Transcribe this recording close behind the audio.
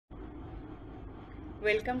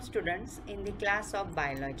Welcome students in the class of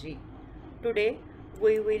biology. Today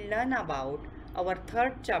we will learn about our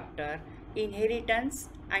third chapter, inheritance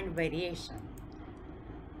and variation.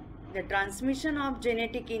 The transmission of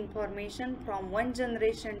genetic information from one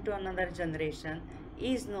generation to another generation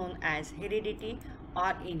is known as heredity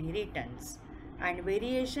or inheritance, and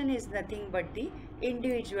variation is nothing but the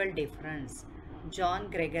individual difference. John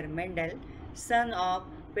Gregor Mendel, son of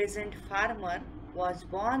peasant farmer, was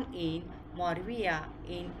born in Moravia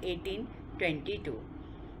in 1822.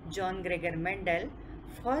 John Gregor Mendel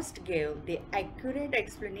first gave the accurate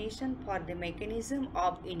explanation for the mechanism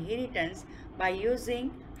of inheritance by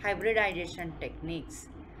using hybridization techniques.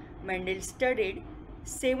 Mendel studied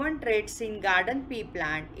 7 traits in garden pea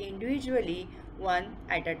plant individually, one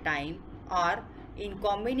at a time, or in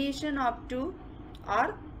combination of 2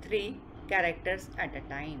 or 3 characters at a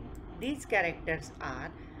time. These characters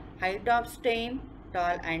are height of stem,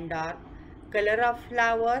 tall and dark, color of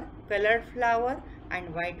flower, colored flower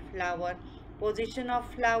and white flower, position of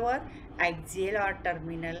flower, axial or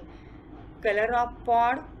terminal, color of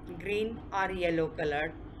pod, green or yellow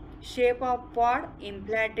colored, shape of pod,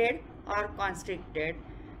 implanted or constricted,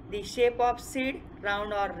 the shape of seed,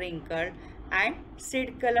 round or wrinkled, and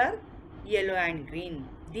seed color, yellow and green.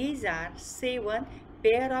 These are 7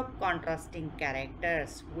 pair of contrasting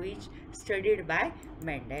characters which studied by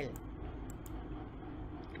Mendel.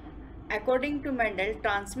 According to Mendel,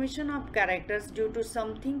 transmission of characters due to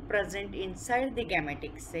something present inside the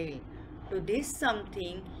gametic cell. To this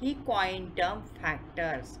something, he coined term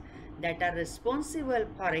factors that are responsible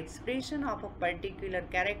for expression of a particular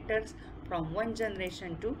characters from one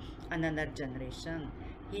generation to another generation.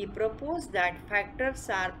 He proposed that factors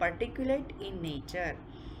are particulate in nature.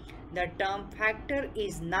 The term factor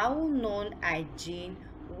is now known as gene,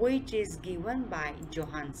 which is given by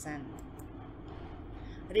Johansen.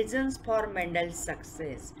 Reasons for Mendel's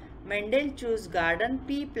success. Mendel chose garden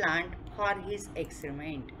pea plant for his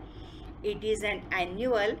experiment. It is an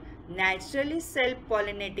annual, naturally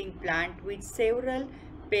self-pollinating plant with several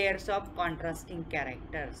pairs of contrasting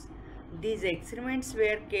characters. These experiments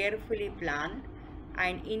were carefully planned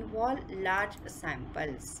and involve large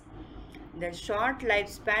samples. The short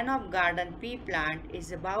lifespan of garden pea plant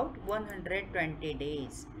is about 120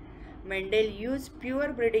 days. Mendel used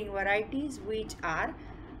pure breeding varieties which are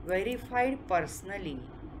verified personally.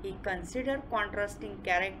 He considered contrasting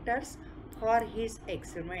characters for his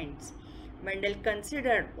experiments. Mendel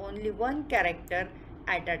considered only one character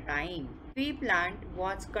at a time. Pea plant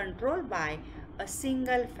was controlled by a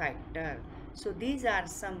single factor. So these are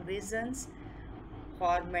some reasons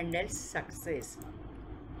for Mendel's success.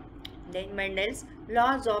 Then Mendel's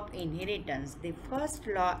laws of inheritance. The first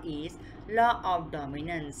law is law of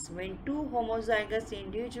dominance. When two homozygous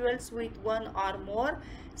individuals with one or more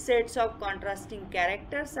sets of contrasting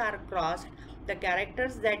characters are crossed, the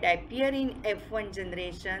characters that appear in F1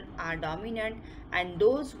 generation are dominant and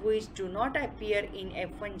those which do not appear in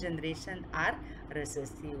F1 generation are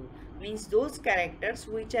recessive. Means those characters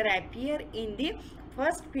which appear in the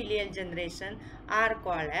first filial generation are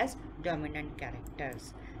called as dominant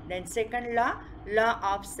characters. Then second law, law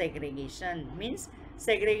of segregation. Means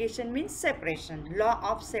segregation means separation, law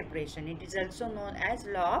of separation. It is also known as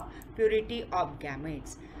law of purity of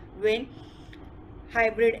gametes. When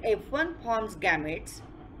hybrid F1 forms gametes,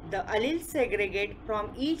 the alleles segregate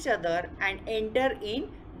from each other and enter in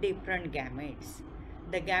different gametes.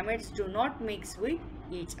 The gametes do not mix with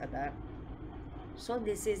each other. So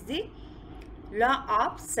this is the law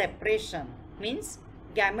of separation. Means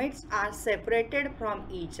gametes are separated from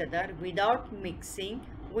each other without mixing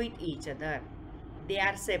with each other. They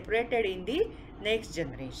are separated in the next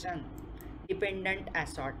generation. Dependent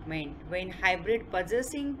assortment. When hybrid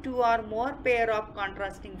possessing 2 or more pair of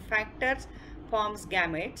contrasting factors forms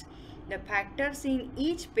gametes, the factors in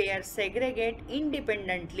each pair segregate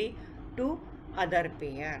independently to other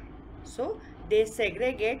pair. So they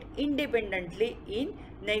segregate independently in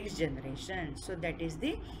next generation. So that is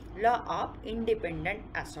the law of independent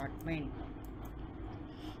assortment.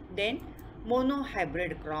 Then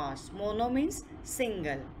monohybrid cross. Mono means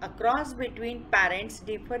single. A cross between parents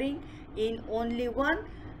differing in only one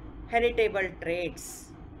heritable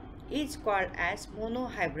traits is called as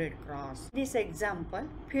monohybrid cross. This example,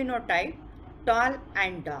 phenotype, tall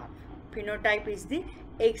and dark. Phenotype is the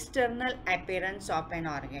external appearance of an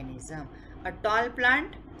organism. A tall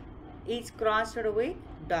plant is crossed with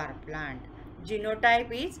dark plant.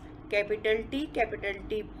 Genotype is capital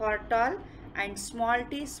T for tall and small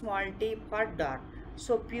t for dark.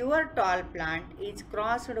 So pure tall plant is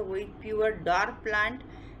crossed with pure dark plant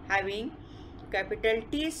having capital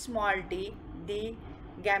T small t, the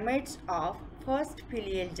gametes of first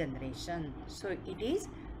filial generation. So it is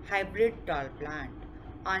hybrid tall plant.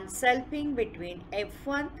 On selfing between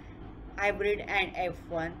F1 hybrid and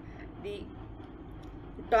F1, the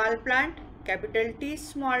tall plant capital T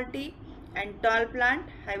small t and tall plant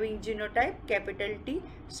having genotype capital T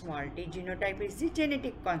small t. Genotype is the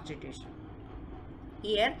genetic constitution.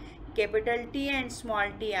 Here capital T and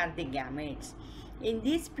small t are the gametes. In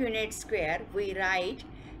this Punnett square we write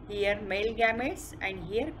here male gametes and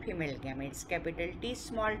here female gametes, capital T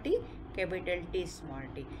small t, capital T small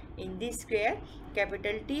t. In this square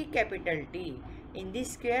capital T, capital T. In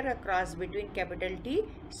this square a cross between capital T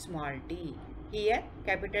small t. Here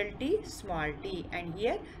capital T small t and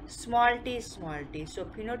here small t small t. So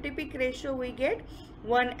phenotypic ratio we get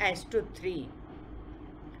 1:3.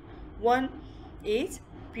 1 is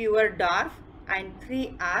pure dwarf and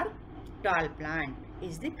 3 are tall plant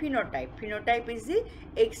is the phenotype. Phenotype is the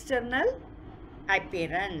external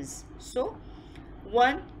appearance. So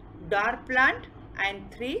 1 dwarf plant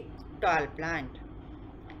and 3 tall plant.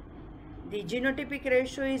 The genotypic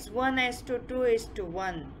ratio is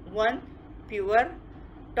 1:2:1. 1 pure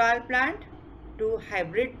tall plant, 2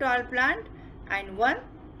 hybrid tall plant and 1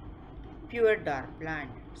 pure dwarf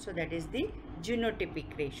plant. So that is the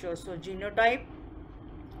genotypic ratio. So genotype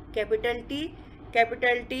capital T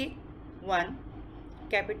 1,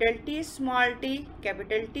 capital T small t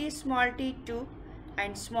 2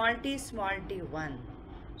 and small t 1.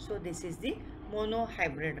 So this is the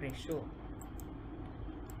monohybrid ratio.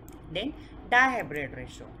 Then dihybrid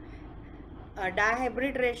ratio. A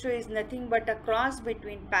dihybrid ratio is nothing but a cross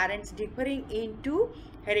between parents differing in two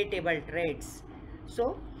heritable traits.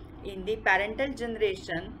 So in the parental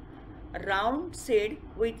generation, round seed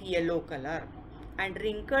with yellow color and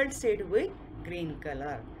wrinkled seed with green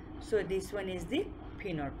color. So this one is the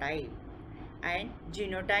phenotype. And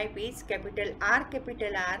genotype is capital R,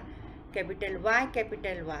 capital Y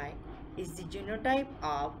is the genotype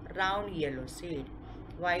of round yellow seed,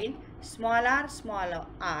 while small r, small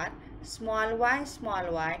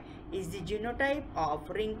y is the genotype of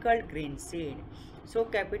wrinkled green seed. So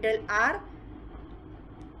capital R,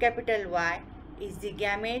 capital Y is the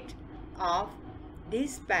gamete of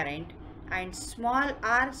this parent and small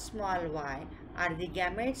r, small y are the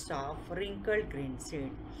gametes of wrinkled green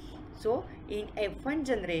seed. So in F1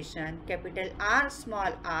 generation, capital R,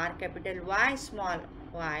 capital Y, small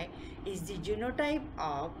y is the genotype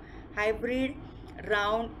of hybrid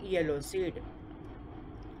round yellow seed.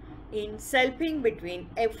 In selfing between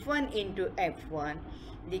F1 into F1,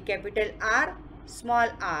 the capital R,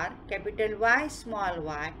 capital Y, small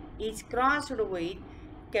y is crossed with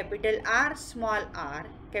capital R,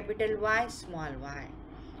 capital Y, small y.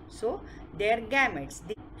 So their gametes.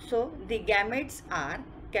 So the gametes are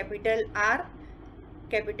capital R,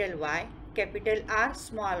 capital Y, capital R,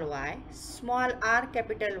 small y, small r,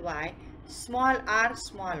 capital Y, small r,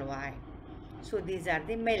 small y. So these are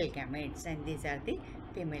the male gametes and these are the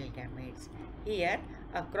female gametes. Here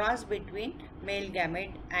a cross between male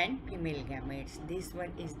gamete and female gametes. This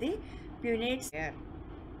one is the Punnett square.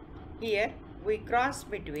 Here we cross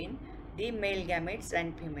between the male gametes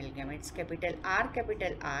and female gametes, capital R,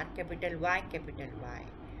 capital Y, capital Y.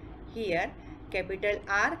 Here capital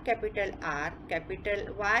R, capital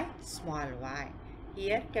Y, small y.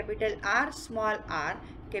 Here capital R, small r,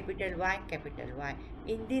 capital Y, capital Y.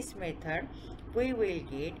 In this method we will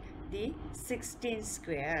get the 16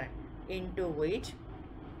 square, into which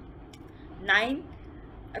 9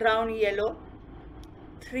 round yellow,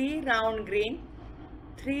 3 round green,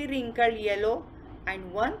 3 wrinkled yellow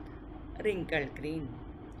and 1 wrinkled green.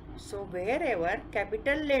 So wherever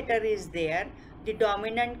capital letter is there, the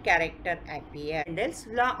dominant character appears. Mendel's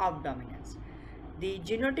law of dominance. The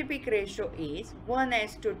genotypic ratio is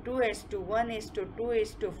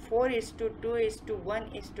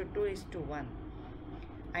 1:2:1:2:4:2:1:2:1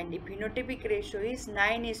 and the phenotypic ratio is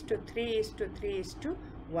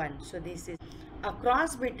 9:3:3:1. So this is a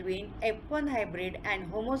cross between F1 hybrid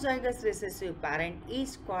and homozygous recessive parent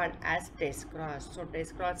is called as test cross. So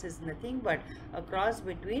test cross is nothing but a cross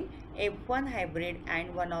between F1 hybrid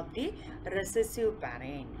and one of the recessive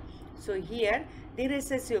parent. So here the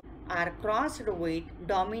recessive are crossed with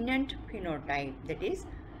dominant phenotype, that is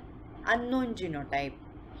unknown genotype.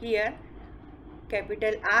 Here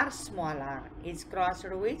capital R, small r is crossed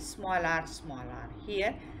with small r, small r.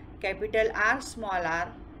 Here capital R, small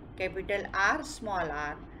r, capital R, small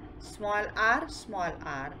r, small r, small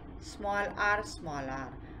r, small r, small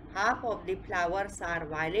r. Half of the flowers are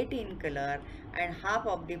violet in color and half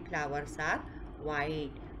of the flowers are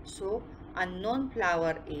white. So unknown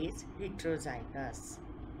flower is heterozygous.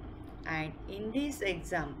 And in this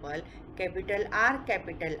example, capital R,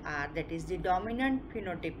 that is the dominant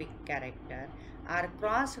phenotypic character, are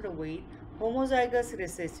crossed with homozygous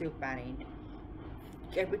recessive parent.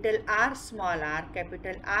 Capital R small r,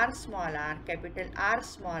 capital R small r, capital R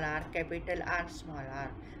small r, capital R small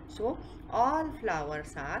r. So all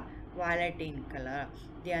flowers are violet in color.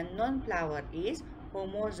 The unknown flower is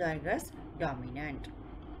homozygous dominant.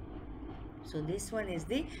 So this one is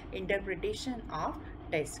the interpretation of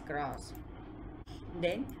test cross.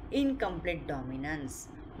 Then incomplete dominance.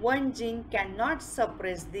 One gene cannot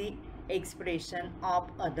suppress the expression of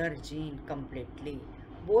other gene completely.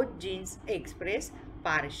 Both genes express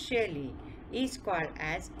partially is called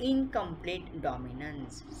as incomplete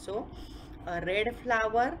dominance. So a red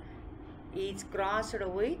flower is crossed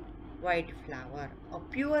with white flower. A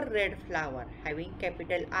pure red flower having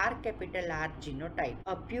capital R genotype.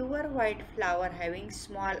 A pure white flower having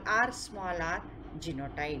small r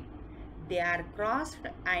genotype. They are crossed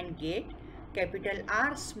and get capital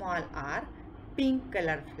R small r pink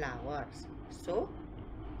color flowers. So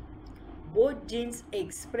both genes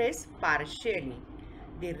express partially.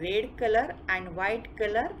 The red color and white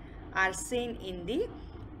color are seen in the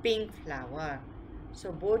pink flower.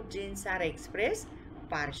 So both genes are expressed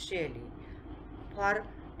partially. For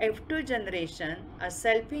F2 generation, a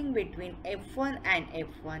selfing between F1 and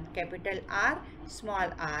F1, capital R small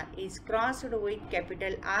r is crossed with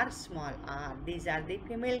capital R small r. These are the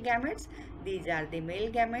female gametes, these are the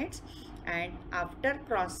male gametes, and after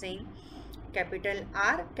crossing capital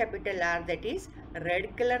R that is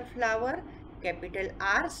red color flower, capital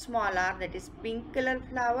R small r that is pink color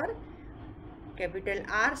flower, capital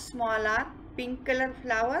R small r pink color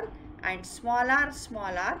flower, and small r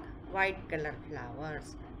white color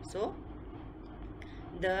flowers. So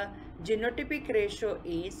the genotypic ratio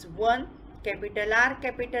is 1 capital R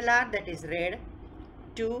that is red,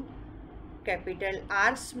 2 capital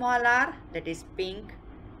R small r that is pink,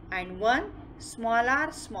 and 1 small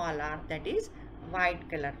r that is white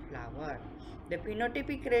color flower. The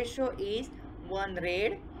phenotypic ratio is 1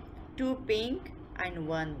 red, 2 pink, and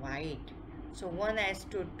 1 white. So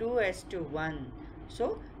 1:2:1.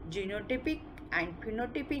 So genotypic and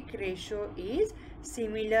phenotypic ratio is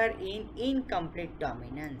similar in incomplete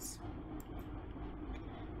dominance.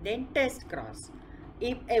 Then test cross.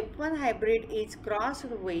 If F1 hybrid is crossed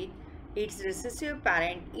with its recessive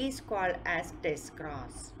parent is called as test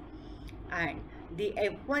cross, and the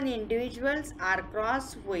F1 individuals are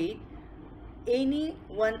crossed with any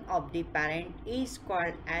one of the parent is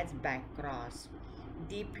called as back cross.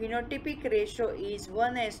 The phenotypic ratio is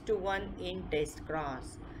 1:1 in test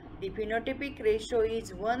cross. The phenotypic ratio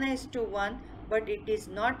is 1:1, but it is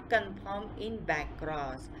not confirmed in back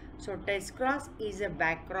cross. So test cross is a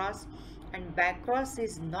back cross, and back cross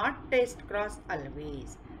is not test cross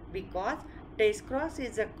always, because test cross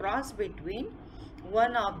is a cross between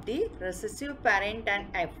one of the recessive parent and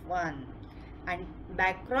F1, and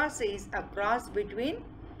back cross is a cross between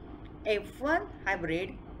F1 hybrid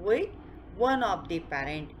with one of the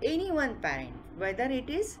parent, any one parent, whether it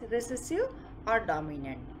is recessive or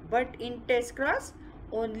dominant. But in test cross,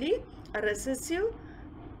 only a recessive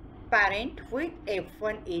parent with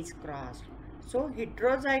F1 is crossed. So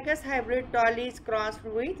heterozygous hybrid tall is crossed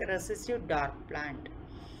with recessive dark plant.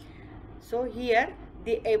 So here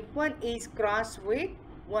the F1 is crossed with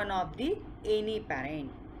one of the any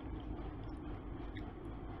parent.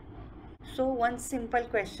 So one simple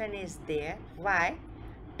question is there: why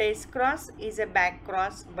test cross is a back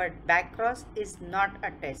cross but back cross is not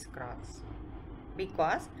a test cross?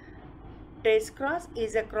 Because test cross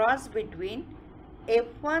is a cross between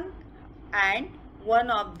F1 and one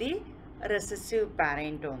of the recessive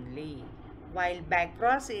parent only, while back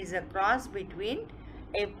cross is a cross between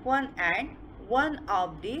F1 and one of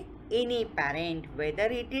the any parent, whether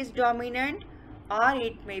it is dominant or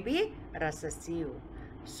it may be recessive.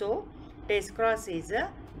 So test cross is a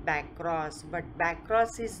back cross, but back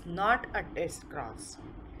cross is not a test cross.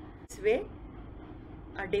 This way,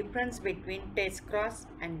 a difference between test cross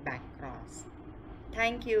and back cross.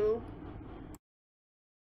 Thank you.